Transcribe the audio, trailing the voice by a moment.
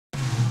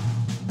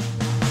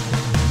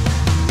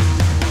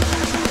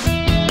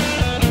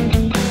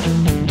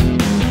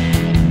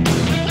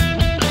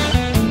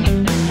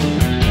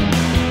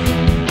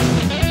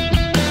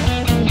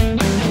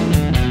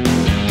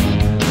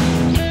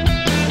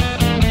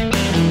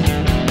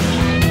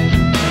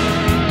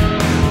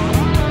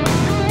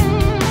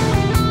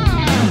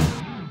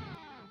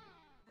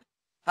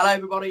Hello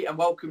everybody and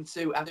welcome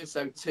to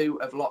episode 2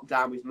 of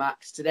Lockdown with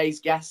Max. Today's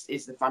guest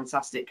is the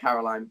fantastic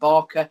Caroline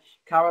Barker.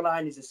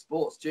 Caroline is a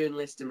sports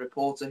journalist and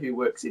reporter who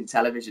works in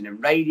television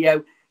and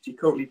radio. She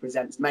currently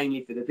presents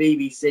mainly for the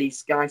BBC,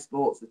 Sky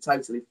Sports, the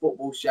Totally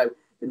Football Show,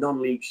 the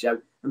Non-League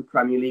Show and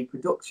Premier League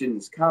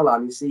Productions.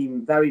 Caroline, you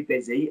seem very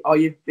busy. Are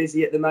you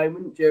busy at the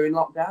moment during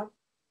lockdown?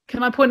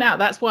 Can I point out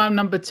that's why I'm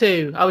number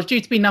 2? I was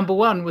due to be number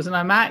 1, wasn't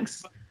I,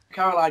 Max?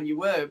 Caroline, you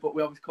were, but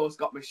we of course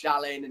got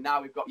Michelle in and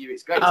now we've got you.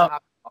 It's great to have you.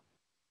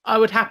 I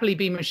would happily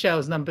be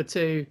Michelle's number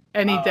 2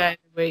 any day of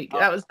the week.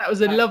 That was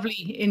a lovely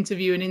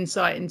interview and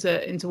insight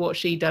into what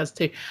she does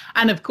too.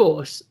 And of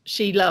course,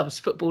 she loves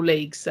football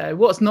leagues. So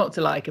what's not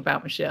to like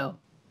about Michelle?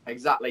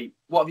 Exactly.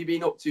 What have you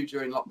been up to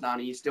during lockdown? Are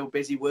you still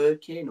busy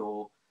working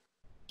or?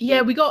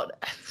 Yeah, we got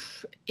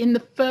in the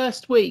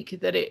first week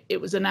that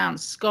it was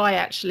announced, Sky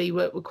actually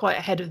were quite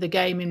ahead of the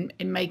game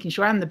in making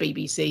sure, and the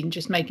BBC, and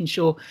just making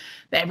sure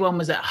that everyone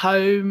was at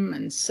home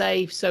and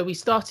safe. So we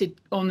started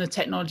on the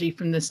technology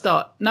from the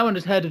start. No one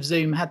had heard of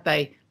Zoom, had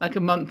they, like a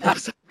month or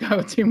so ago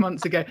or 2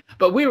 months ago?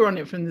 But we were on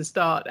it from the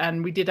start,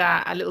 and we did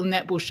our little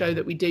netball show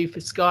that we do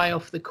for Sky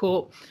off the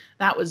court.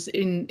 That was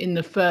in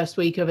the first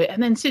week of it.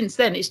 And then since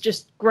then, it's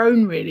just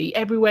grown really.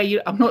 Everywhere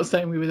I'm not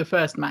saying we were the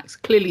first, Max.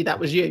 Clearly that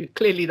was you.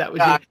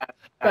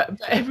 But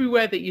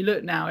everywhere that you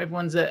look now,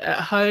 everyone's at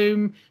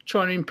home,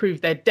 trying to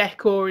improve their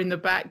decor in the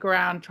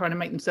background, trying to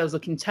make themselves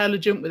look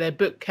intelligent with their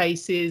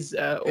bookcases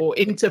or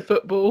into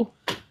football.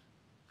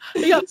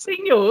 Have you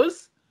seen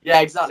yours? Yeah,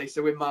 exactly.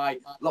 So with my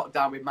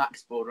Lockdown with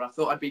Max border, I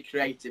thought I'd be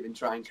creative and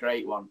try and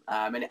create one.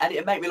 And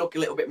it'd make me look a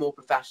little bit more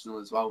professional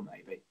as well,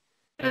 maybe.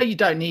 You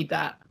don't need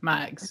that,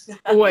 Max.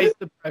 Always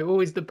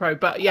the pro.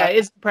 But yeah,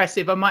 it's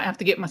impressive. I might have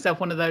to get myself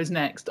one of those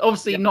next.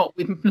 Obviously, not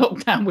with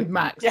Lockdown with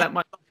Max. Yeah. That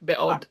might look a bit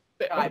odd.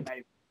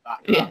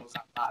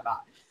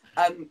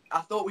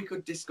 I thought we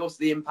could discuss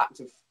the impact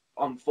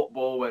on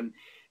football and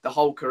the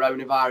whole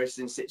coronavirus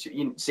and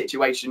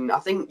situation. I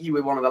think you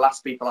were one of the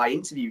last people I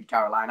interviewed,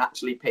 Caroline,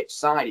 actually pitch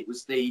side. It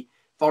was the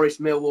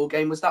Forest Millwall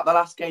game. Was that the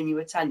last game you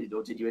attended,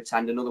 or did you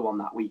attend another one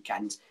that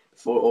weekend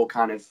before it all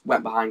kind of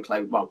went behind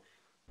closed? Well,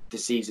 the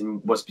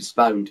season was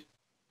postponed.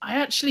 I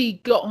actually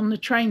got on the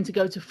train to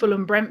go to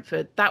Fulham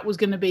Brentford. That was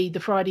going to be the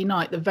Friday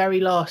night, the very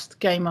last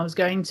game I was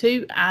going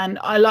to. And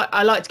I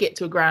like to get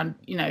to a ground,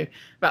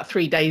 about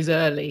 3 days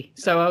early.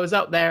 So I was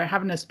up there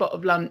having a spot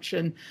of lunch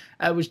and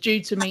was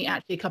due to meet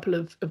actually a couple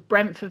of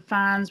Brentford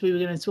fans. We were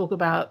going to talk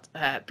about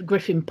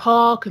Griffin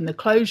Park and the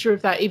closure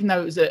of that, even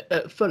though it was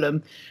at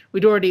Fulham.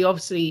 We'd already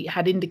obviously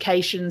had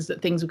indications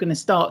that things were going to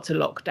start to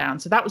lock down.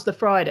 So that was the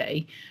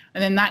Friday.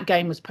 And then that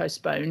game was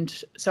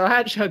postponed. So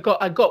I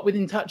got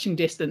within touching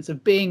distance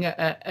of being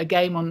a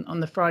game on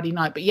the Friday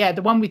night. But yeah,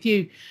 the one with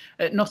you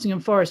at Nottingham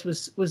Forest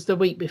was the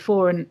week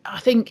before. And I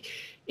think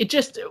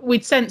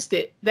we'd sensed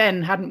it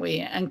then, hadn't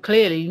we? And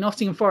clearly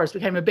Nottingham Forest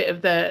became a bit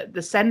of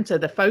the centre,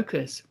 the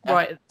focus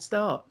right at the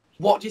start.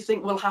 What do you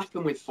think will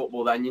happen with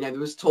football then? There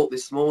was talk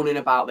this morning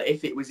about that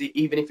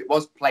even if it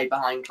was played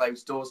behind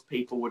closed doors,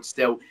 people would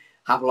still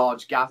have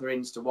large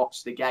gatherings to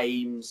watch the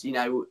games.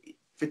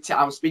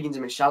 I was speaking to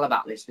Michelle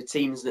about this, for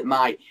teams that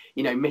might,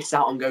 miss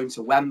out on going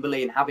to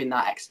Wembley and having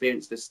that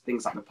experience for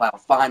things like the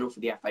playoff final, for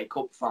the FA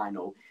Cup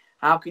final.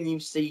 How can you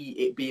see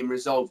it being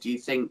resolved? Do you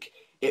think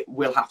it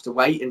will have to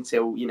wait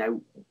until,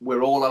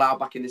 we're all allowed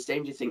back in the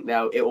stadium? Do you think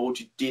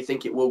do you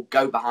think it will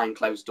go behind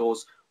closed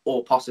doors,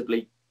 or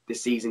possibly the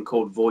season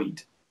called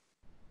void?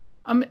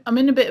 I'm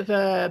in a bit of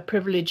a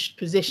privileged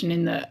position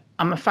in that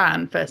I'm a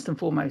fan first and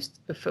foremost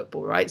of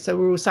football, right? So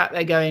we're all sat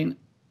there going,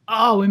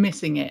 "Oh, we're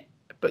missing it,"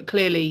 but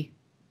clearly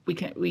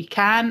we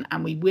can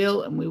and we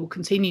will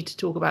continue to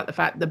talk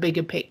about the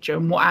bigger picture,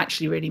 and what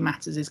actually really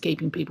matters is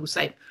keeping people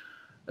safe.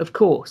 Of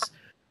course,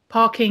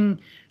 parking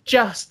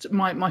just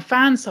my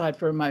fan side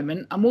for a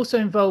moment. I'm also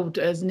involved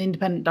as an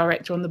independent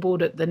director on the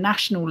board at the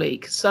National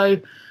League, so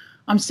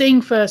I'm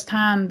seeing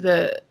firsthand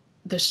the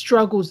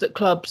struggles that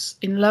clubs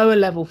in lower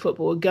level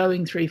football are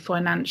going through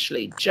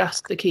financially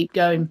just to keep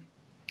going.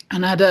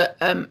 And I had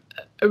a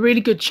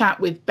really good chat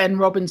with Ben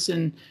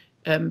Robinson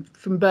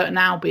from Burton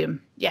Albion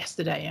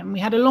yesterday, and we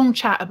had a long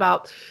chat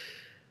about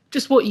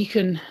just what you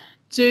can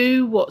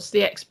do, what's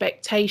the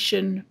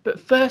expectation. But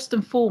first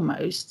and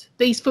foremost,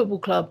 these football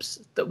clubs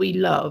that we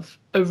love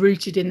are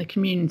rooted in the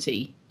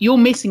community. You're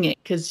missing it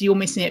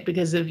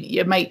because of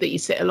your mate that you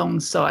sit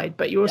alongside,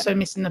 but you're also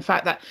missing the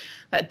fact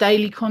that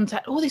daily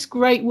contact, all this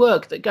great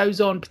work that goes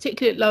on,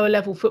 particularly at lower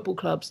level football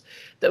clubs,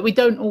 that we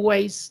don't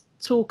always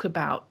talk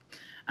about.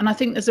 And I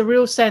think there's a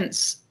real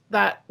sense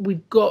that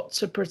we've got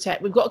to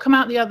protect. We've got to come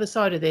out the other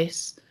side of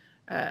this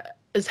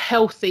as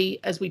healthy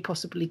as we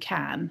possibly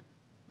can.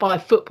 By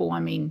football, I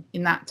mean,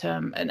 in that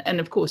term. And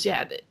of course,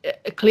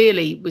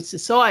 clearly with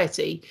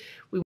society,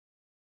 we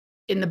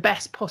in the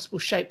best possible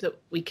shape that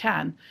we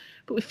can.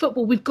 But with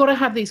football, we've got to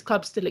have these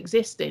clubs still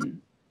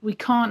existing. We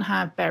can't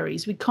have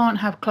berries. We can't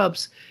have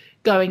clubs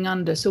going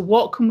under. So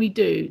what can we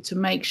do to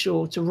make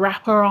sure to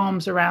wrap our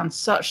arms around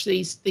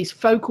these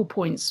focal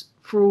points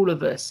for all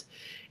of us?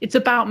 It's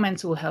about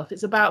mental health.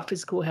 It's about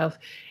physical health.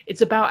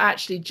 It's about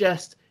actually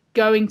just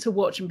going to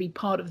watch and be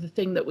part of the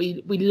thing that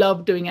we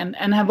love doing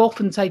and have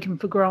often taken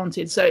for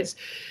granted. So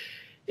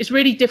it's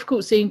really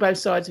difficult seeing both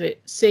sides of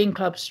it, seeing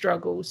clubs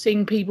struggle,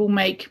 seeing people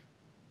make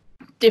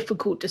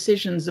difficult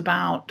decisions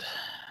about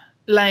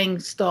laying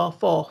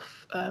staff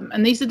off.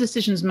 And these are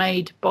decisions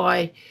made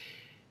by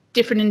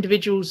different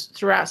individuals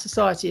throughout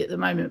society at the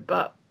moment.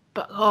 But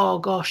oh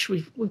gosh,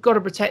 we've got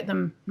to protect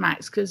them,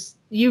 Max, because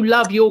you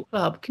love your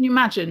club. Can you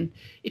imagine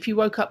if you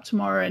woke up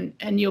tomorrow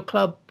and your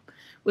club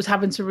was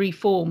having to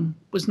reform,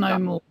 was no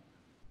more?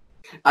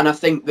 And I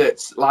think that,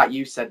 like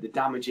you said, the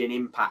damaging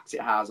impact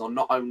it has on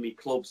not only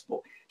clubs but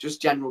just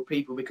general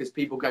people, because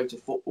people go to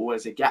football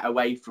as a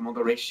getaway from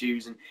other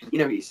issues, and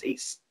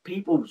it's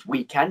people's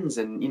weekends.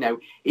 And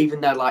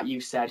even though, like you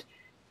said,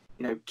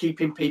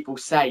 keeping people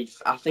safe,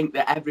 I think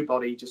that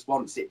everybody just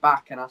wants it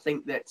back. And I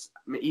think that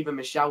even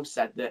Michelle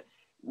said that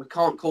we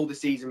can't call the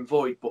season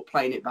void, but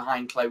playing it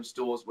behind closed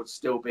doors would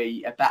still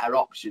be a better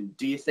option.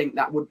 Do you think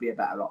that would be a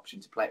better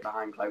option, to play it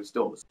behind closed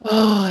doors?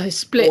 Oh, it's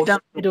split down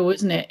the middle,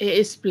 isn't it? It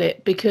is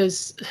split,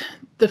 because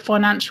the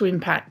financial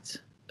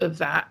impact of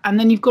that, and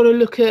then you've got to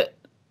look at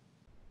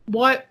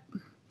why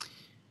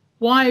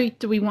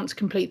do we want to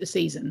complete the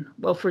season?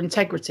 Well, for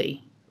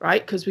integrity,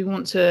 right? Because we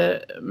want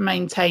to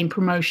maintain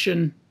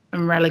promotion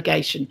and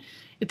relegation.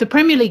 If the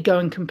Premier League go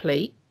and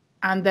complete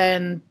and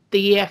then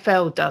the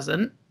EFL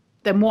doesn't,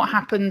 then what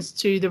happens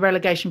to the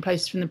relegation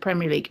places from the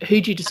Premier League?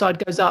 Who do you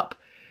decide goes up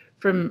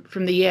from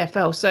the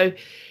EFL? So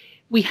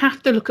we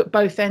have to look at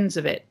both ends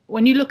of it.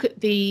 When you look at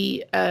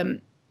the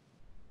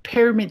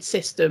pyramid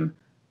system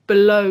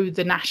below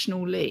the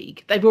National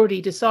League, they've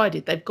already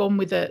decided. They've gone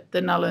with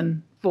the null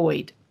and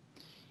void.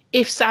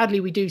 If sadly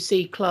we do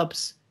see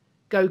clubs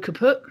go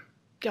kaput,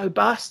 go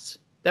bust,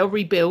 they'll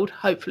rebuild,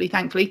 hopefully,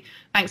 thankfully,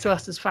 thanks to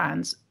us as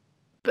fans.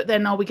 But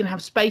then are we going to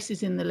have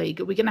spaces in the league?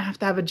 Are we going to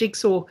have a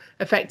jigsaw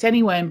effect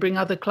anyway and bring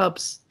other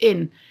clubs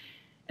in?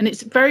 And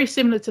it's very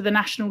similar to the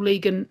National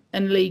League and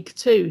League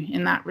Two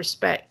in that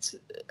respect.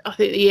 I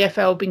think the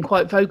EFL have been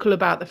quite vocal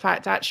about the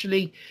fact,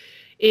 actually,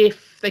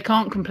 if they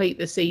can't complete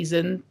the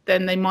season,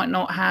 then they might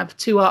not have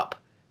two up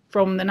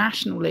from the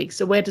National League.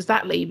 So where does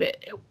that leave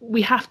it?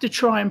 We have to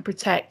try and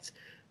protect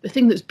the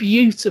thing that's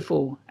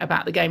beautiful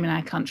about the game in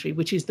our country,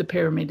 which is the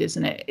pyramid,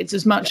 isn't it? It's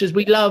as much as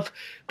we love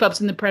clubs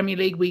in the Premier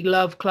League, we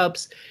love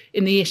clubs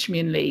in the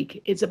Isthmian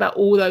League. It's about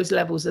all those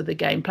levels of the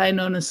game, playing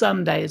on a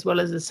Sunday as well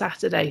as a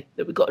Saturday,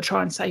 that we've got to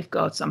try and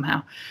safeguard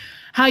somehow.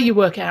 How you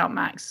work it out,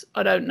 Max,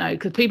 I don't know,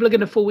 because people are going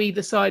to fall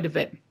either side of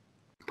it.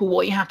 But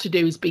what you have to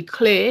do is be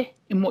clear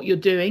in what you're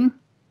doing,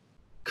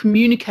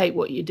 communicate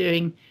what you're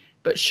doing,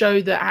 but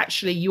show that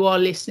actually you are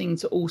listening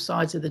to all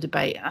sides of the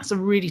debate. That's a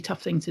really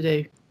tough thing to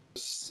do.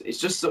 It's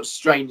just such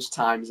strange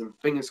times, and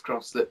fingers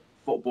crossed that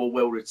football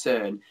will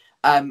return.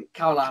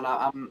 Caroline,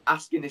 I'm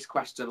asking this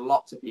question a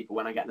lot to people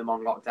when I get them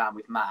on Lockdown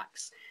with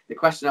Max. The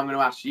question I'm going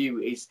to ask you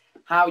is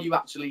how you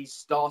actually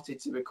started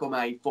to become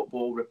a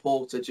football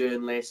reporter,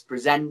 journalist,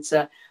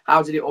 presenter.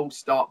 How did it all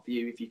start for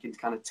you? If you can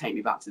kind of take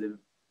me back to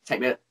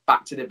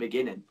the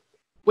beginning.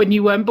 When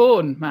you weren't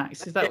born,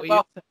 Max, is that what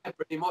you said?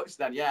 Pretty much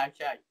then, yeah,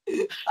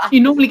 okay.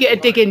 You normally get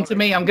a dig into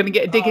me. I'm going to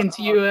get a dig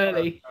into you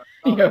early.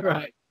 You're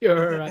right.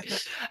 You're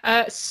right.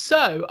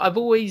 So I've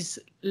always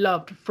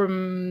loved,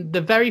 from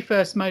the very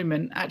first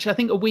moment, actually, I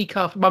think a week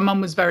after, my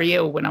mum was very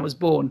ill when I was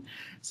born.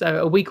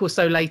 So a week or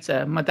so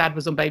later, my dad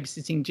was on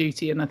babysitting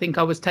duty, and I think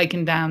I was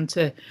taken down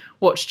to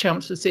watch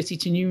Chelmsford City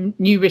to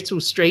New Riddle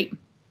Street,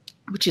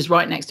 which is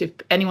right next to, if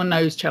anyone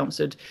knows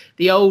Chelmsford,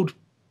 the old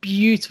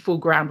beautiful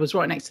ground was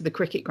right next to the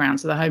cricket ground,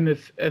 so the home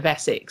of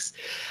Essex.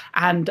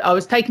 And I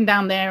was taken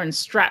down there and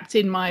strapped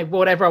in my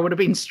whatever I would have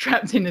been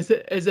strapped in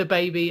as a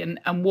baby,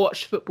 and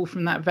watched football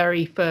from that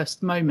very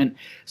first moment.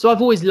 So I've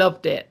always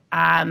loved it.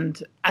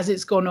 And as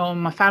it's gone on,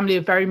 my family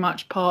are very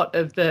much part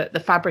of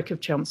the fabric of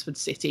Chelmsford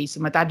City.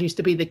 So my dad used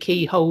to be the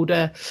key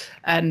holder,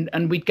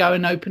 and we'd go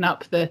and open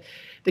up the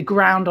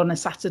ground on a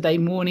Saturday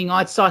morning.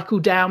 I'd cycle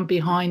down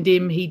behind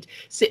him. He'd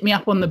sit me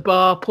up on the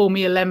bar, pour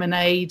me a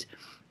lemonade.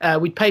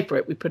 We'd pay for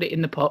it. We'd put it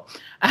in the pot.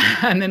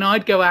 And then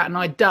I'd go out and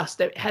I'd dust.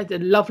 It had a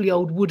lovely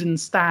old wooden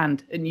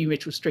stand at New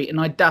Riddle Street,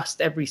 and I'd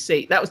dust every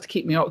seat. That was to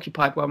keep me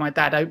occupied while my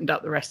dad opened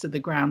up the rest of the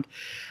ground.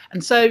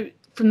 And so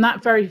from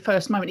that very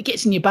first moment, it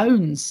gets in your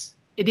bones.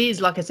 It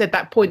is, like I said,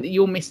 that point that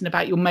you're missing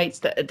about your mates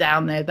that are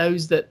down there,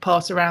 those that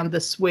pass around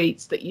the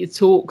sweets that you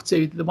talk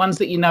to, the ones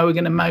that you know are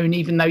going to moan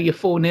even though you're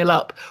 4-0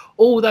 up,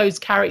 all those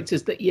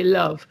characters that you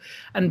love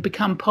and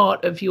become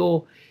part of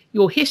your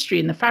history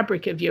and the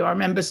fabric of you. I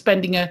remember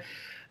spending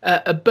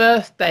a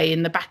birthday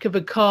in the back of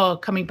a car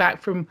coming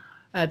back from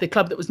the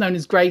club that was known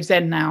as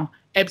Gravesend, now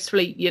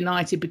Ebbsfleet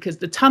United, because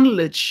the tunnel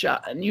had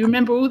shut. And you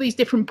remember all these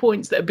different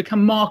points that have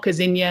become markers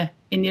in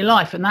your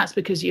life, and that's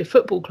because you're a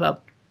football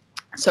club.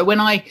 So when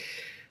I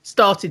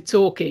started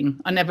talking,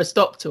 I never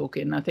stopped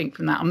talking. I think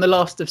from that, I'm the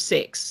last of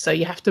 6, so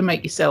you have to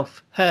make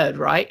yourself heard,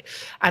 right?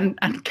 And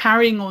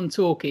carrying on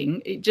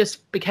talking, it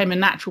just became a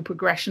natural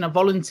progression. I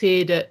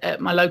volunteered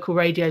at my local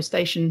radio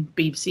station,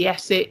 BBC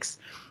Essex.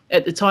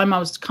 At the time, I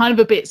was kind of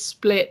a bit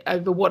split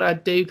over what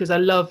I'd do, because I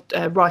loved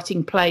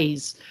writing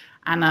plays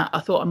and I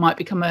thought I might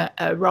become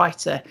a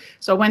writer.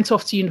 So I went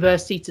off to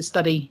university to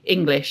study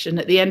English, and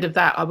at the end of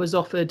that I was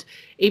offered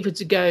either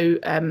to go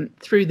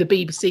through the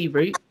BBC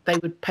route. They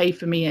would pay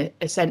for me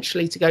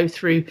essentially to go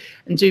through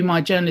and do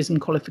my journalism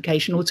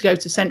qualification, or to go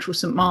to Central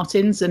St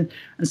Martin's and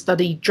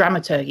study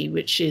dramaturgy,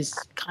 which is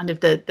kind of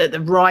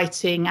the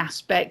writing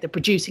aspect, the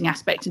producing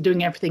aspect, and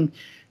doing everything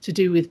to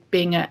do with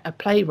being a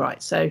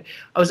playwright. So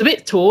I was a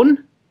bit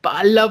torn, but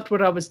I loved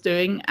what I was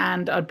doing,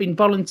 and I'd been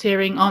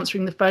volunteering,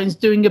 answering the phones,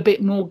 doing a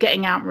bit more,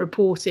 getting out and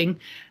reporting,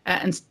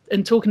 and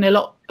talking a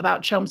lot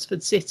about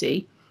Chelmsford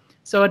City.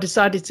 So I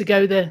decided to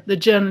go the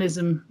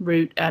journalism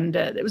route, and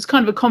it was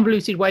kind of a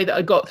convoluted way that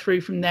I got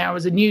through from there. I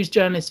was a news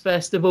journalist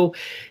first of all,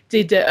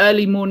 did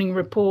early morning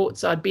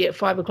reports. I'd be at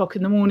 5 o'clock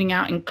in the morning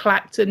out in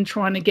Clacton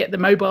trying to get the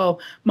mobile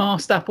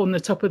mast up on the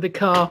top of the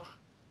car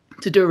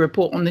to do a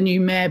report on the new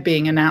mayor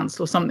being announced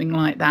or something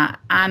like that.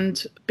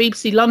 And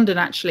BBC London,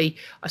 actually,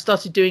 I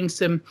started doing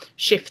some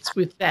shifts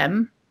with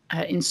them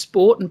in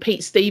sport. And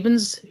Pete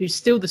Stevens, who's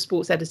still the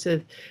sports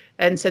editor,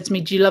 and said to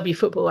me, "Do you love your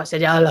football?" I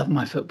said, "Yeah, I love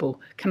my football.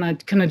 Can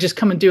I just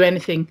come and do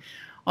anything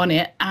on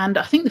it?" And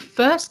I think the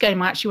first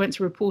game I actually went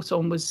to report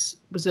on was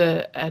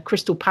a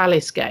Crystal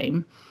Palace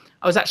game.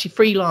 I was actually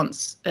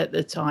freelance at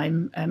the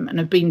time, and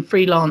have been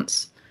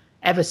freelance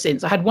ever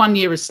since. I had 1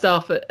 year as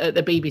staff at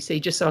the BBC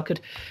just so I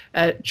could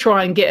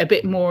try and get a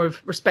bit more of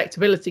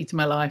respectability to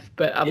my life.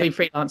 But I've been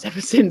freelance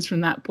ever since from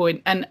that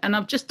point. And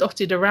I've just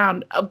dotted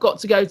around. I've got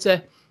to go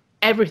to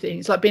everything.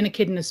 It's like being a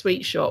kid in a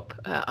sweet shop,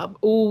 of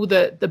all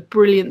the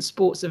brilliant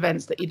sports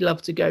events that you'd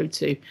love to go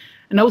to,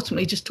 and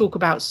ultimately just talk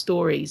about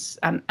stories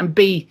and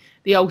be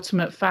the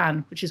ultimate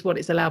fan, which is what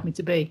it's allowed me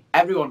to be.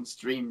 Everyone's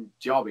dream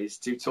job is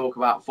to talk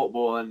about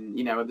football, and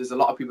you know, there's a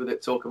lot of people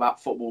that talk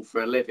about football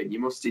for a living. You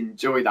must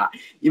enjoy that.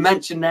 You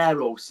mentioned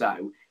there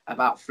also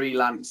about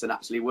freelance and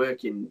actually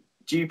working.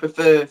 Do you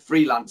prefer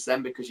freelance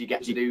then, because you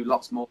get to do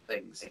lots more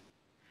things?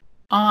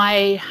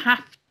 I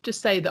have to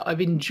say that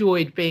I've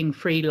enjoyed being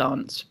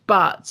freelance,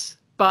 but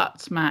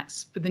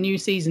Max, for the new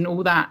season,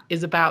 all that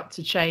is about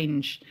to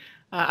change.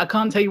 I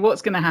can't tell you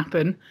what's going to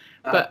happen,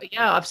 but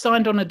yeah, I've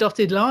signed on a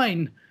dotted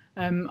line.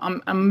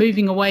 I'm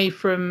moving away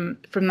from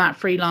that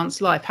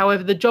freelance life.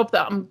 However, the job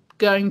that I'm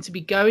going to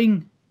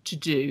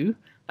do,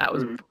 that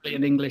was probably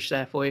in English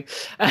there for you,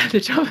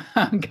 the job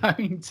that I'm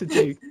going to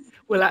do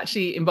will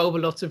actually involve a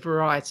lot of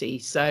variety.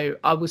 So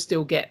I will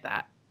still get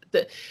that.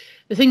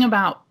 The thing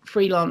about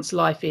freelance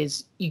life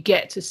is you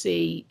get to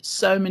see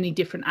so many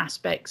different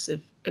aspects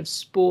of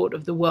sport,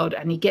 of the world,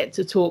 and you get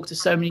to talk to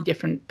so many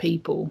different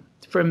people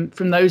from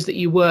those that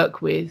you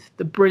work with,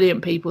 the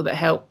brilliant people that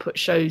help put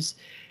shows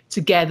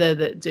together,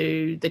 that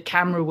do the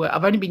camera work.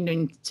 I've only been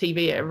doing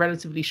TV at a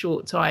relatively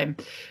short time,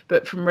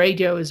 but from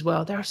radio as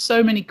well. There are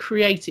so many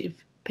creative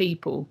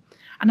people,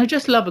 and I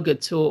just love a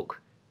good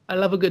talk. I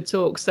love a good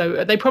talk.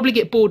 So they probably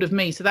get bored of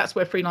me. So that's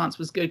where freelance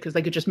was good, because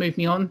they could just move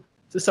me on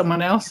to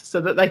someone else so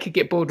that they could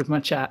get bored of my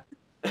chat.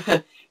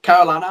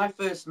 Caroline, I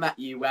first met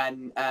you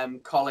when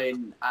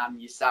Colin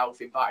and yourself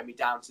invited me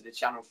down to the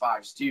Channel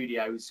 5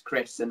 studios,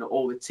 Chris and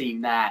all the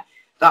team there.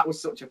 That was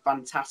such a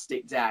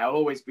fantastic day. I'll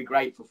always be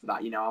grateful for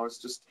that. You know, it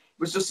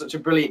was just such a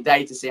brilliant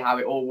day to see how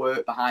it all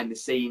worked behind the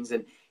scenes,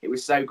 and it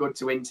was so good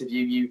to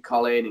interview you,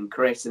 Colin and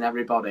Chris and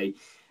everybody.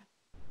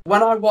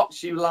 When I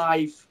watched you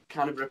live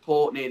kind of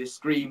report near the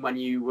screen when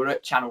you were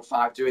at Channel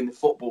 5 doing the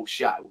football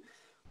show,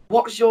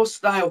 what's your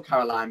style,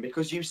 Caroline?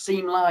 Because you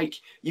seem like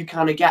you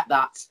kind of get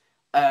that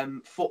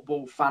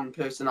football fan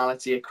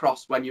personality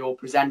across when you're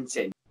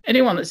presenting.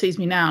 Anyone that sees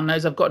me now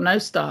knows I've got no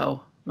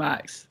style,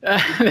 Max.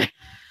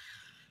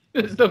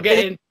 Let's not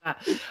get into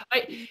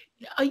that.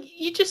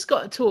 You just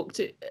got to talk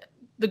to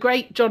the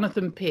great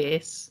Jonathan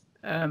Pearce.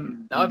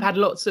 I've had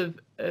lots of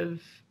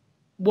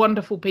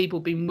wonderful people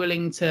being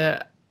willing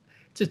to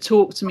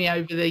talk to me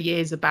over the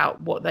years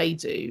about what they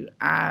do.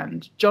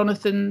 And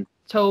Jonathan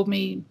told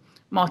me,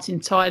 Martin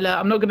Tyler,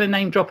 I'm not going to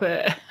name drop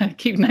it,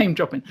 keep name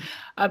dropping.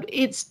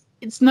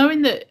 It's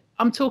knowing that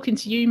I'm talking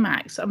to you,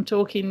 Max. I'm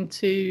talking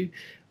to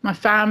my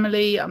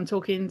family. I'm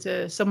talking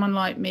to someone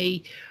like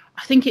me.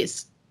 I think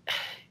it's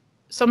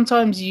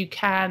sometimes you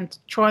can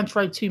try and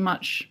throw too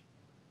much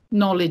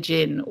knowledge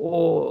in,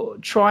 or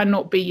try and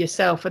not be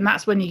yourself, and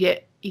that's when you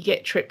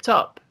get tripped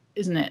up,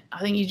 isn't it? I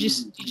think you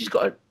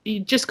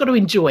just got to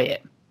enjoy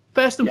it.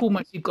 First and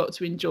foremost, you've got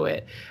to enjoy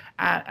it,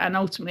 and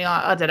ultimately,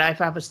 I don't know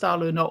if I have a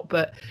style or not,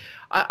 but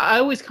I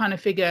always kind of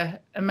figure,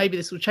 and maybe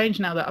this will change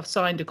now that I've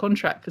signed a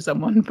contract for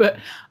someone, but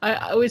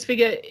I always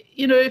figure,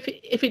 you know, if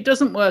it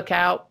doesn't work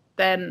out,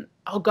 then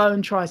I'll go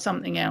and try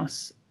something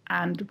else.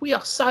 And we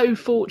are so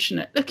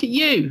fortunate. Look at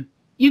you.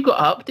 You got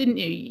up, didn't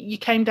you? You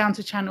came down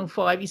to Channel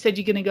 5. You said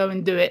you're going to go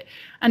and do it,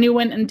 and you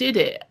went and did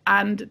it.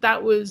 And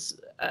that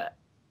was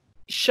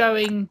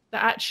showing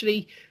that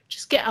actually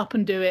just get up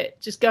and do it.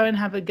 Just go and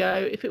have a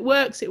go. If it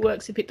works, it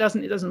works. If it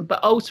doesn't, it doesn't.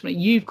 But ultimately,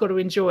 you've got to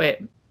enjoy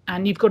it,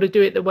 and you've got to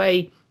do it the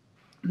way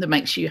that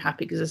makes you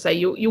happy. Because I say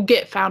you'll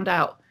get found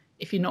out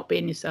if you're not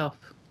being yourself.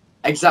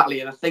 Exactly,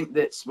 and I think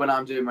that's when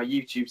I'm doing my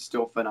YouTube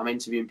stuff and I'm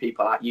interviewing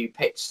people like you,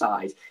 pitch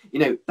side.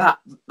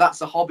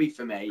 That's a hobby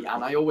for me,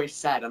 and I've always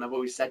said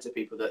to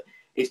people that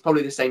it's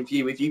probably the same for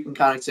you. If you can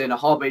kind of turn a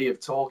hobby of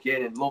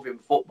talking and loving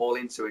football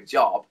into a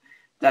job,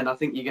 then I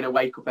think you're going to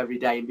wake up every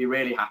day and be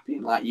really happy.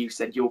 And like you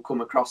said, you'll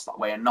come across that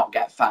way and not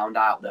get found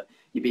out that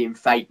you're being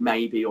fake,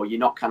 maybe, or you're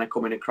not kind of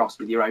coming across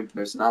with your own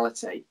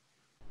personality.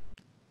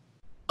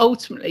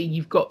 Ultimately,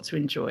 you've got to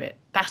enjoy it.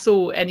 That's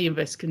all any of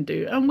us can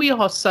do, and we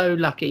are so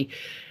lucky.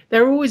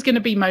 There are always going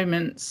to be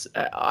moments.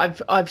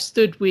 I've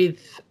stood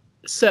with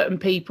certain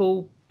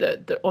people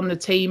that on the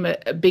team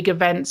at big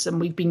events, and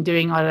we've been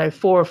doing, I don't know,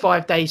 4 or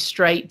 5 days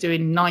straight,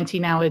 doing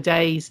 19-hour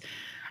days.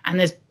 And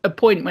there's a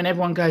point when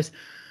everyone goes,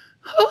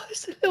 "Oh,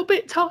 it's a little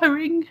bit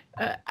tiring,"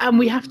 and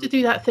we have to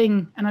do that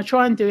thing. And I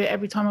try and do it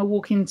every time I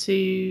walk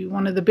into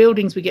one of the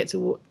buildings we get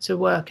to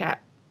work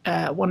at,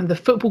 one of the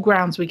football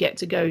grounds we get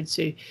to go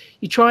to.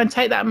 You try and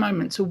take that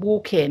moment to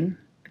walk in,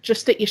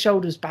 just stick your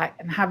shoulders back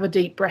and have a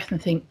deep breath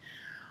and think,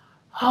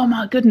 oh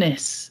my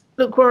goodness,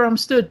 look where I'm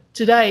stood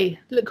today.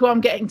 Look who I'm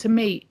getting to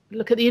meet.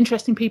 Look at the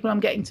interesting people I'm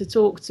getting to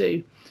talk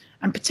to.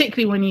 And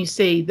particularly when you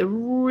see the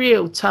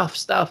real tough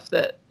stuff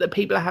that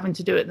people are having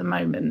to do at the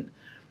moment.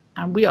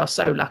 And we are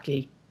so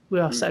lucky.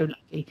 We are so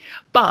lucky.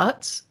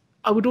 But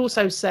I would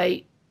also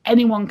say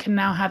anyone can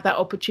now have that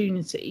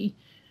opportunity.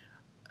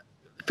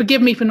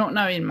 Forgive me for not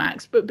knowing,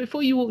 Max, but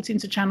before you walked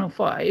into Channel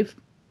 5,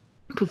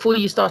 before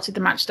you started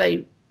the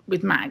Matchday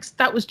with Max,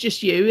 that was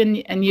just you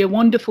and your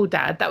wonderful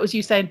dad. That was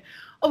you saying,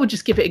 "Oh, we'll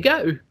just give it a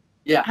go."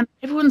 Yeah. And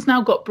everyone's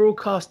now got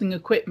broadcasting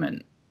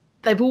equipment.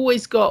 They've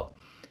always got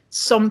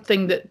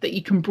something that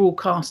you can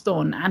broadcast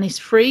on, and it's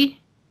free.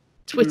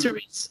 Twitter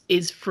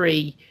is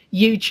free.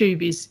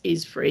 YouTube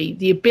is free.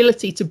 The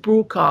ability to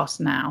broadcast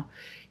now.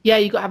 Yeah,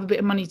 you've got to have a bit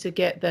of money to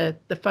get the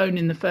phone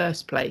in the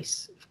first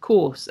place, of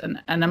course.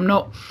 And I'm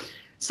not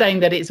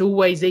saying that it's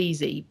always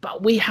easy,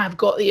 but we have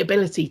got the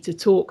ability to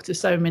talk to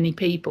so many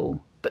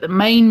people. But the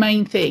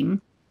main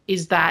thing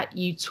is that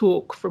you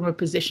talk from a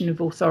position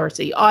of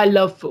authority. I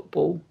love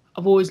football.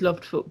 I've always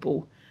loved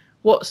football.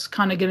 What's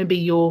kind of going to be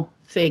your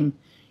thing?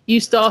 You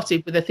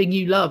started with a thing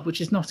you love,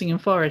 which is Nottingham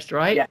Forest,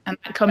 right? Yeah. And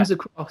that comes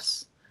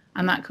across.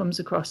 And that comes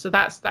across. So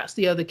that's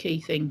the other key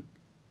thing,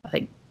 I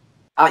think.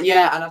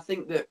 Yeah, and I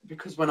think that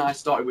because when I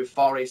started with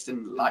Forest,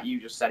 and like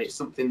you just said, it's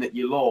something that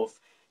you love,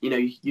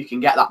 you can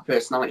get that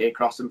personality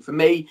across. And for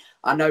me,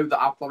 I know that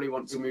I'll probably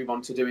want to move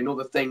on to doing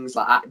other things,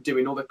 like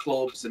doing other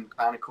clubs and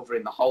kind of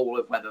covering the whole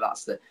of whether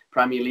that's the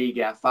Premier League,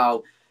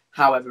 EFL,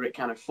 however it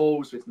kind of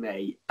falls with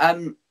me.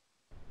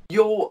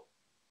 You're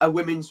a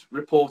women's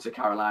reporter,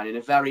 Caroline, in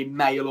a very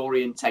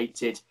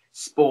male-orientated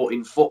sport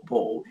in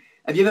football.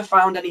 Have you ever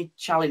found any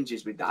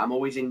challenges with that? I'm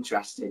always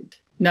interested.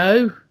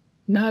 No.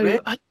 Really?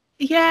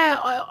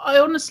 I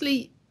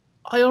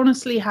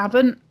honestly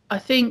haven't. I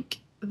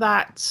think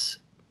that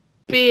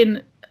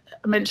I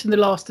mentioned the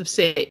last of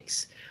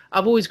 6,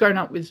 I've always grown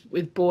up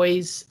with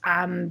boys,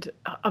 and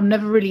I've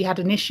never really had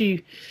an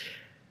issue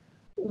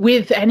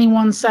with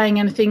anyone saying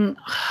anything,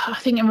 I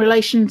think, in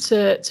relation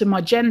to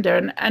my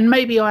gender. And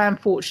maybe I am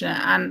fortunate.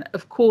 And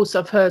of course,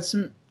 I've heard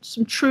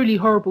some truly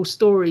horrible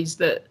stories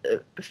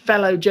that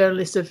fellow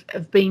journalists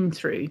have been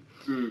through.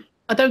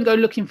 I don't go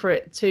looking for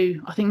it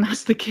too. I think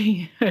that's the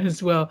key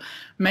as well.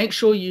 Make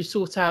sure you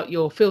sort out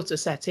your filter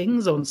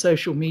settings on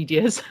social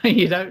media so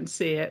you don't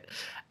see it.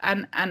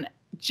 And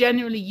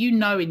generally,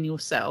 in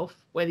yourself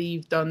whether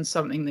you've done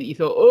something that you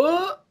thought,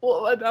 "Oh,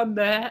 what have I done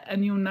there?"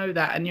 And you'll know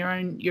that, and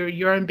you're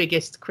your own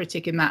biggest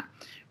critic in that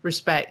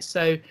respect.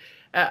 So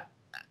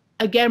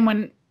again,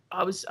 when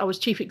I was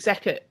chief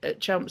exec at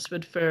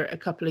Chelmsford for a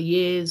couple of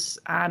years,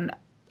 and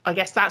I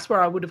guess that's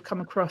where I would have come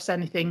across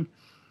anything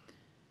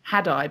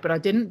had I, but I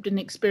didn't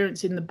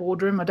experience it in the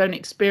boardroom. I don't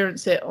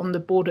experience it on the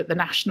board at the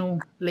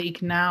National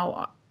League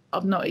now.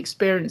 I've not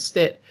experienced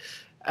it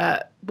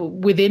but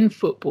within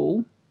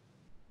football.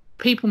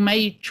 People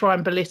may try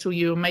and belittle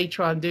you, or may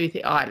try and do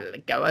things.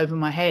 I go over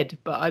my head,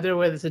 but I don't know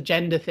whether it's a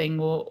gender thing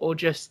or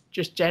just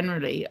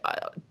generally.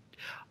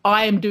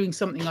 I am doing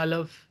something I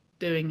love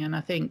doing, and I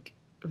think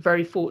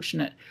very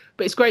fortunate.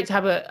 But it's great to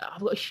have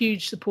I've got a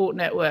huge support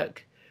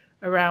network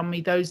around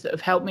me, those that have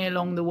helped me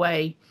along the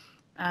way,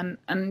 and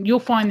you'll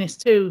find this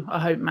too, I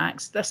hope,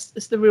 Max. That's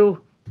the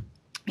real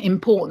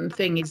important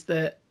thing, is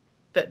that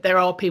there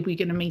are people you're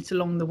going to meet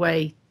along the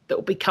way that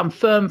will become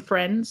firm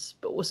friends,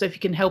 but also if you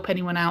can help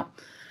anyone out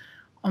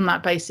on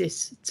that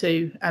basis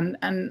too. And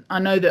I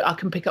know that I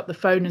can pick up the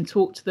phone and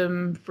talk to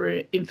them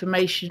for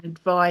information,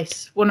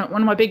 advice. One of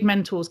my big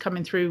mentors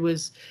coming through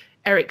was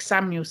Eric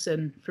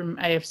Samuelson from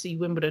AFC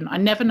Wimbledon. I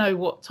never know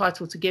what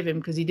title to give him,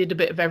 because he did a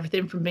bit of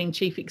everything from being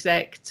chief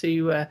exec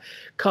to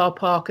car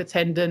park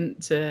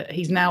attendant to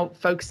he's now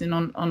focusing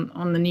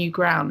on the new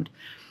ground.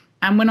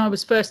 And when I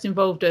was first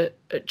involved at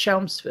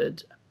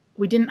Chelmsford,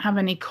 we didn't have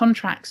any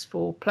contracts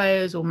for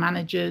players or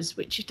managers,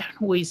 which you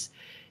don't always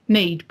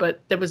need,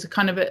 but there was a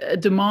kind of a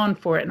demand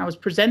for it, and I was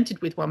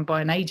presented with one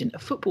by an agent, a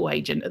football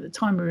agent. At the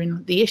time we were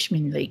in the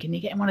Ishmin League, and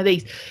you're getting one of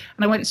these,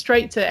 and I went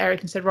straight to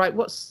Eric and said, right,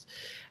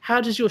 how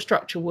does your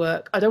structure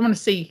work? I don't want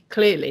to see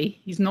clearly.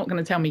 He's not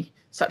going to tell me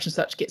such and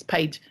such gets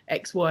paid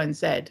X, Y, and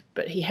Z,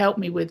 but he helped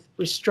me with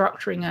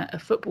structuring a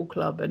football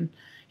club. And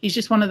he's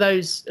just one of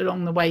those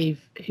along the way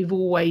who've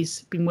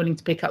always been willing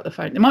to pick up the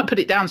phone. They might put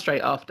it down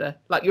straight after,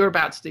 like you're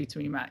about to do to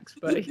me, Max,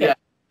 but yeah.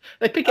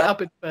 They pick it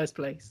up in the first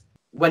place.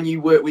 When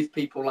you work with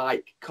people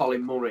like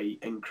Colin Murray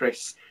and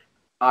Chris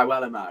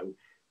Iwelumo,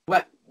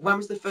 when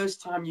was the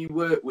first time you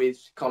worked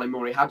with Colin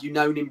Murray? Had you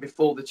known him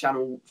before the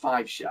Channel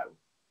 5 show?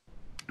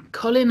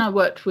 Colin I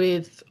worked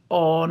with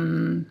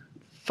on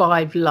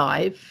 5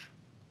 Live.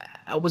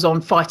 I was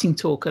on Fighting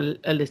Talk a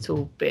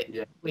little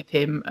bit with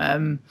him.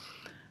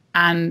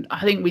 And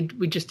I think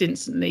we just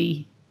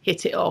instantly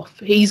hit it off.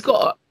 He's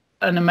got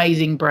an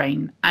amazing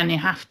brain, and you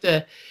have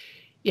to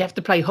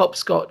play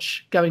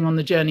hopscotch going on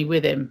the journey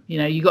with him. You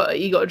know, you got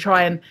to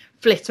try and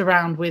flit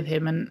around with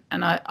him, and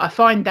I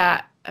find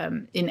that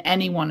in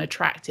anyone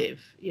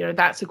attractive. You know,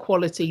 that's a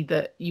quality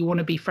that you want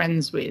to be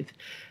friends with,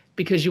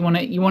 because you want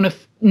to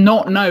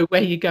not know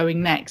where you're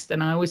going next.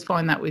 And I always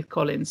find that with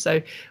Colin.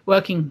 So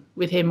working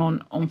with him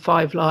on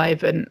 5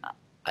 Live, and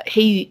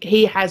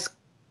he has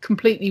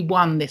completely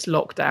won this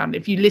lockdown.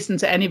 If you listen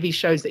to any of his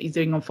shows that he's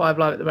doing on 5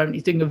 Live at the moment,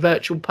 he's doing a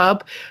virtual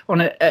pub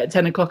at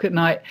 10 o'clock at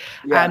night,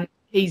 and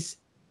he's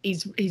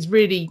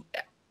really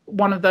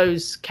one of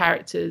those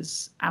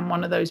characters and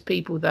one of those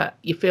people that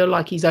you feel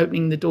like he's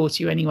opening the door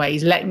to you anyway.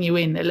 He's letting you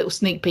in, a little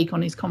sneak peek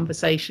on his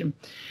conversation.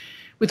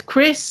 With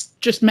Chris,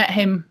 just met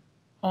him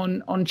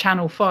on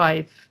Channel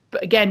 5.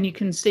 But again, you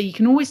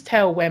can always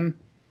tell when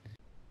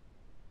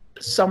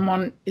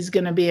someone is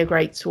going to be a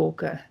great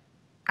talker.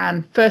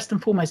 And first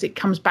and foremost, it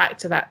comes back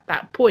to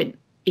that point.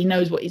 He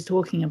knows what he's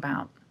talking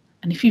about.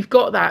 And if you've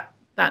got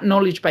that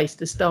knowledge base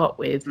to start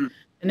with,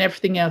 and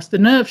everything else, the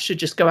nerves should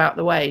just go out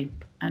the way,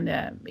 and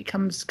it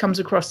comes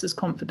across as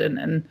confident.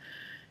 And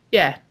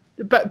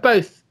but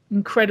both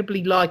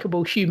incredibly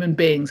likable human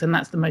beings, and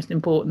that's the most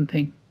important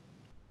thing.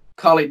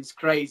 Colin's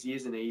crazy,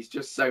 isn't he? He's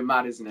just so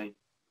mad, isn't he?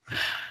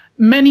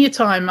 Many a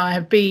time I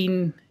have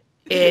been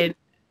in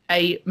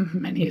a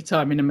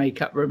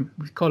makeup room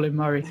with Colin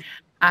Murray,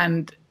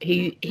 and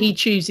he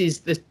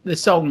chooses the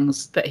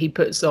songs that he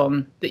puts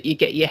on that you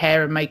get your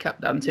hair and makeup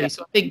done to.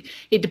 So I think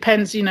it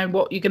depends, you know,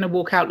 what you're going to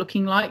walk out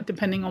looking like,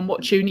 depending on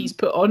what tune he's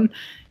put on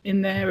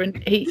in there.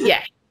 And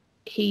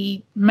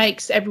he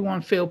makes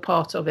everyone feel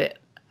part of it.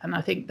 And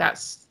I think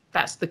that's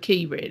the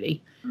key,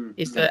 really,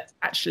 is that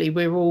actually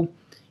we're all,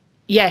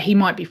 he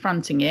might be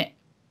fronting it,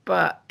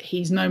 but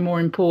he's no more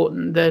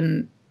important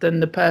than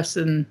the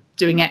person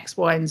doing X,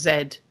 Y, and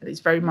Z. It's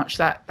very much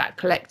that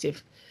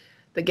collective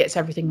that gets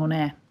everything on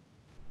air.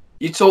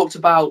 You talked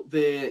about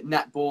the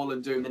netball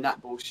and doing the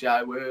netball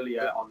show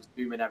earlier on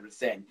Zoom and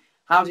everything.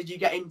 How did you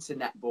get into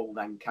netball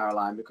then,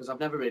 Caroline? Because I've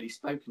never really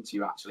spoken to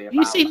you actually about.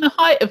 Have you seen the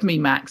height of me,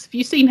 Max? Have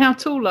you seen how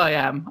tall I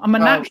am? I'm a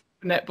natural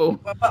for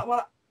netball.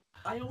 Well,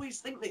 I always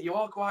think that you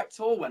are quite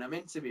tall when I'm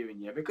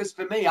interviewing you, because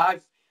for me, I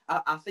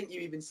think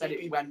you even said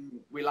it when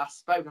we last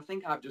spoke. I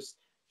think I've just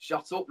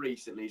shot up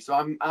recently, so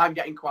I'm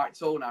getting quite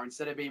tall now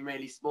instead of being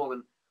really small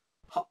and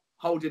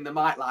holding the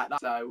mic like that.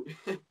 So.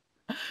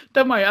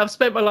 Don't worry, I've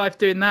spent my life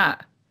doing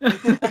that.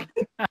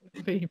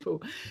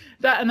 People.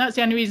 That's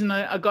the only reason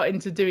I got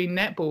into doing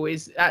netball,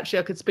 is actually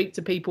I could speak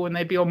to people and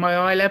they'd be on my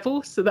eye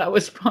level, so that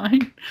was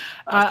fine.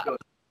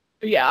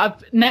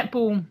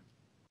 Netball,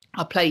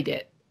 I played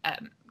it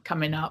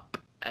coming up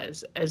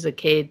as a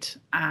kid,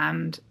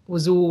 and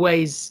was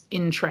always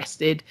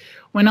interested.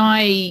 When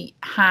I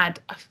had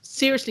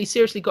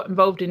seriously got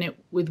involved in it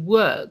with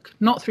work,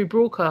 not through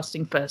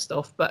broadcasting first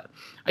off, but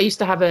I used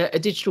to have a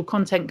digital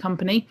content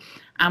company,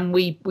 and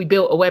we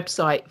built a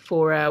website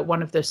for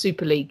one of the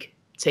Super League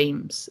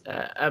teams.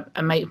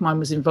 A mate of mine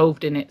was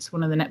involved in it. It's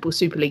one of the Netball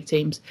Super League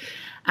teams,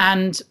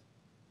 and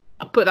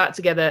I put that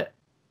together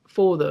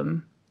for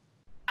them,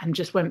 and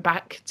just went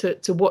back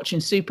to watching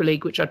Super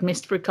League, which I'd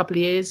missed for a couple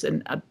of years,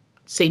 and I'd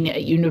seen it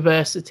at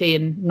university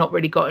and not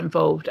really got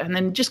involved, and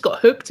then just got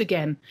hooked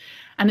again.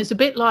 And it's a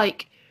bit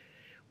like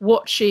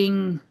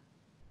watching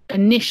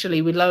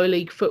initially with lower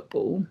league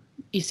football.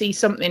 You see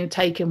something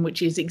taken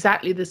which is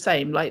exactly the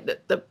same, like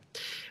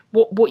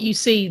what you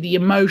see, the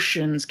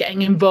emotions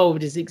getting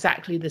involved is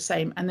exactly the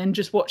same, and then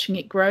just watching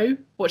it go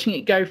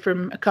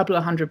from a couple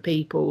of hundred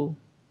people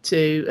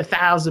to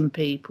 1,000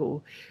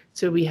 people,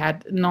 so we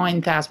had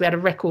 9,000. We had a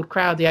record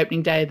crowd the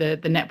opening day of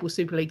the Netball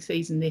Super League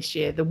season this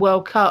year. The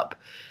World Cup,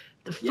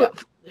 the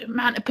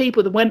amount of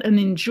people that went and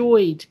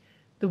enjoyed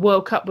the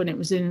World Cup when it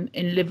was in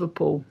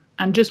Liverpool,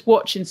 and just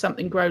watching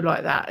something grow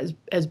like that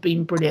has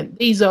been brilliant.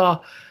 These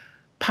are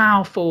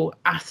powerful,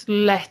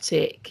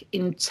 athletic,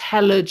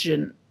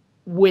 intelligent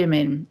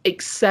women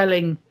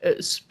excelling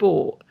at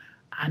sport,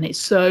 and it's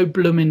so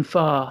blooming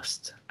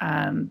fast.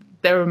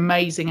 They're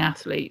amazing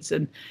athletes,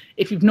 and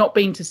if you've not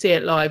been to see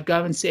it live,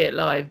 go and see it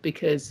live,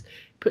 because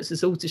it puts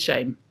us all to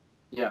shame.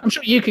 I'm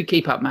sure you could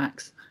keep up,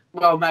 Max.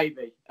 Well,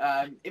 maybe.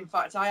 In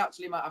fact, I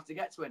actually might have to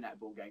get to a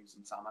netball game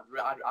sometime.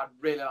 I'd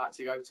really like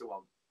to go to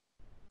one.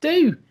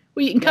 Do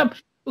well, you can come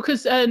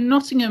because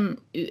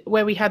Nottingham,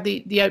 where we had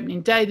the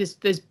opening day,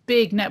 there's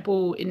big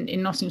netball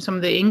in Nottingham. Some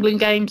of the England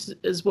games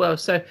as well.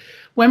 So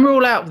when we're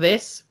all out of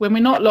this, when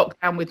we're not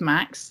locked down with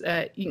Max,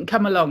 you can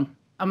come along.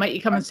 I'll make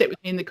you come and sit with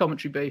me in the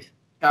commentary booth.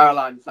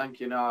 Caroline, thank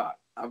you. No,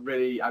 I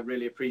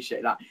really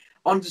appreciate that.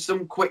 On to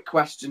some quick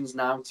questions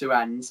now to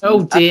end.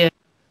 Oh dear,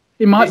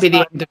 it might be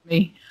the end of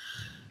me.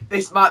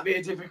 This might be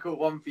a difficult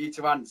one for you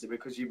to answer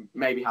because you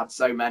maybe had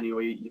so many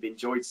or you've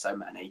enjoyed so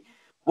many.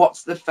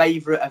 What's the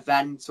favourite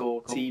event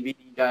or TV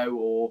show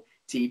or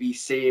TV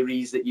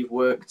series that you've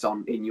worked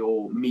on in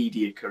your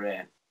media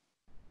career?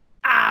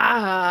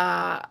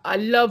 I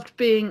loved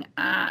being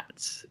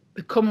at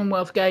the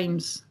Commonwealth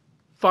Games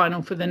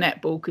final for the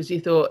netball because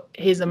you thought,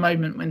 here's a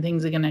moment when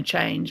things are going to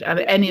change. And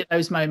any of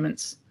those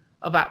moments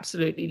I've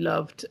absolutely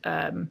loved.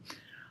 I've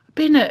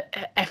been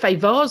at FA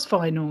Vars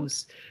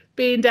finals,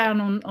 being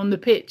down on the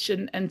pitch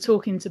and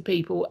talking to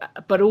people.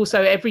 But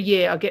also every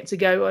year I get to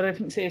go, I don't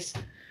think this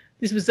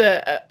was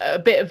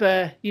a bit of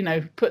a,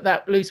 put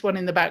that loose one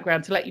in the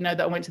background to let you know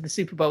that I went to the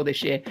Super Bowl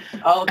this year.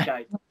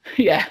 Okay.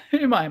 Yeah,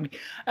 in Miami.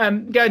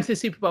 Going to the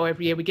Super Bowl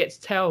every year, we get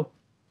to tell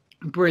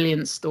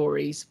brilliant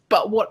stories.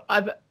 But what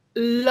I've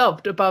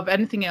loved above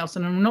anything else,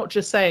 and I'm not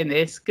just saying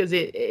this because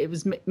it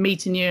was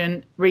meeting you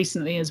and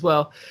recently as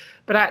well,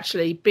 but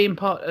actually being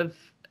part of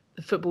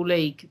the Football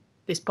League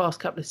this past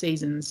couple of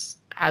seasons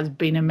has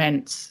been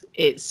immense.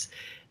 It's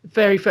the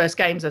very first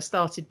games I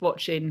started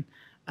watching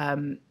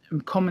and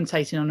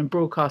commentating on and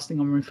broadcasting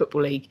on in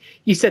Football League.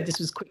 You said this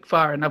was quick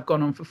fire and I've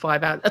gone on for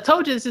 5 hours. I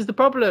told you this is the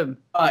problem.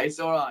 It's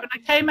all right. When I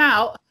came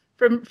out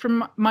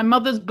from my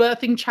mother's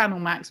birthing channel,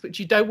 Max, which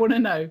you don't want to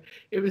know,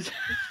 it was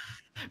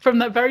from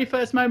that very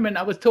first moment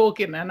I was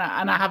talking and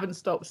I haven't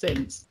stopped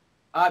since.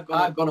 I've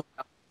gone on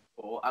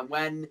before, and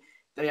when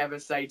they ever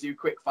say do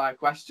quick fire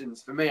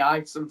questions, for me,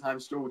 I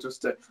sometimes struggle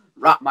just to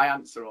wrap my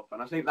answer up,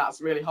 and I think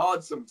that's really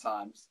hard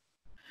sometimes.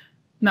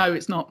 No,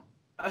 it's not.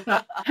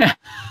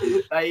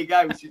 There you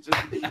go.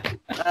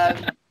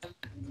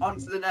 On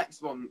to the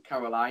next one,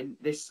 Caroline.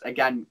 This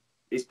again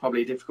is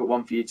probably a difficult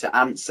one for you to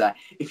answer.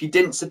 If you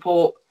didn't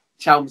support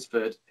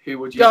Chelmsford, who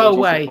would you go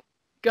away?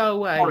 Go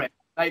away. Forest,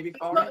 maybe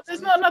Forest.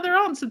 There's not another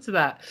answer to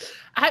that.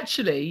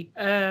 Actually,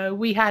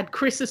 we had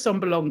Chris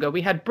Assombalonga.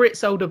 We had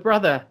Brit's older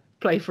brother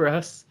play for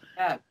us.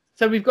 Yeah.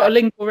 So we've got a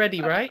link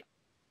already, right?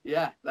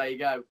 Yeah. There you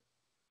go.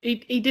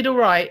 He did all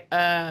right.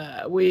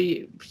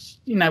 We've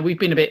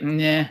been a bit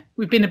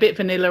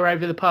vanilla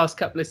over the past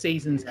couple of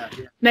seasons. Yeah.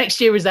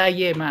 Next year is our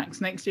year, Max.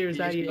 Next year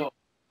is our year.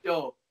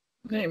 Sure.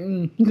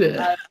 Who's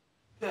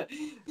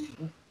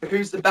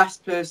the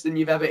best person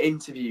you've ever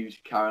interviewed,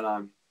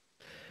 Caroline?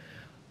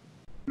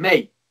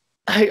 Me.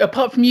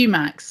 Apart from you,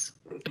 Max.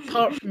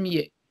 Apart from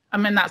you. I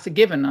mean, that's a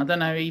given. I don't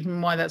know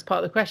even why that's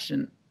part of the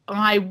question.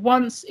 I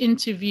once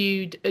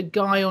interviewed a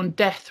guy on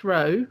death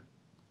row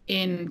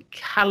in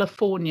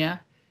California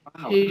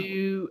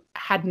who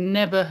had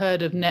never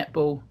heard of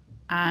netball,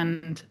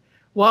 and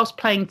whilst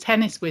playing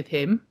tennis with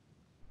him,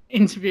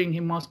 interviewing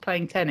him whilst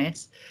playing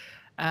tennis,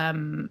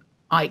 I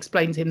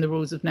explained to him the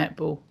rules of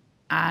netball,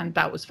 and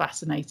that was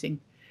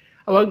fascinating.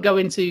 I won't go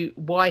into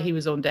why he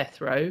was on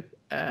death row.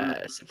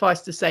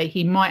 Suffice to say,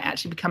 he might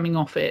actually be coming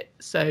off it.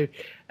 So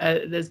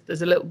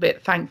there's a little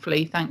bit.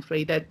 Thankfully,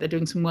 they're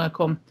doing some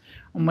work on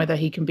whether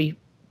he can be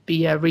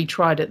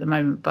retried at the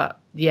moment. But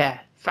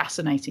yeah,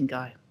 fascinating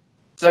guy.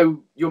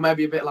 So you're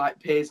maybe a bit like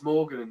Piers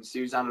Morgan and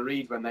Susanna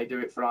Reid when they do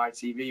it for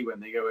ITV,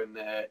 when they go and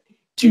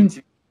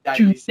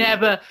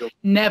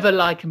never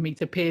liken me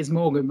to Piers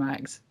Morgan,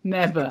 Max.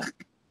 Never.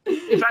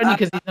 If only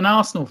because he's an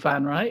Arsenal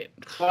fan, right?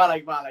 Well,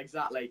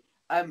 exactly.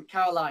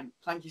 Caroline,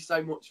 thank you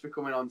so much for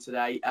coming on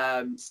today.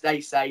 Stay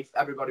safe.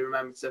 Everybody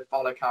remember to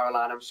follow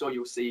Caroline. I'm sure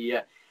they'll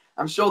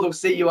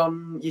see you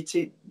on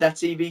their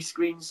TV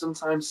screens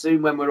sometime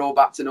soon when we're all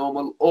back to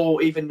normal,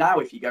 or even now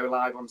if you go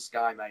live on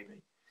Sky,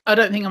 maybe. I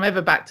don't think I'm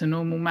ever back to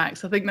normal,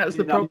 Max. I think that's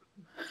the problem.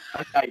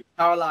 Okay,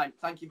 Caroline,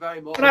 thank you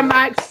very much. Hello,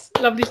 Max.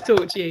 Lovely to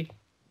talk to you.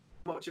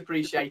 Much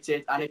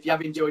appreciated. And if you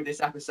have enjoyed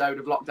this episode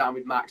of Lockdown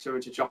with Max,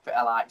 remember to drop it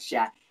a like,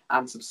 share,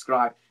 and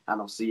subscribe.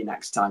 And I'll see you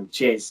next time.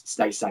 Cheers.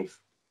 Stay safe.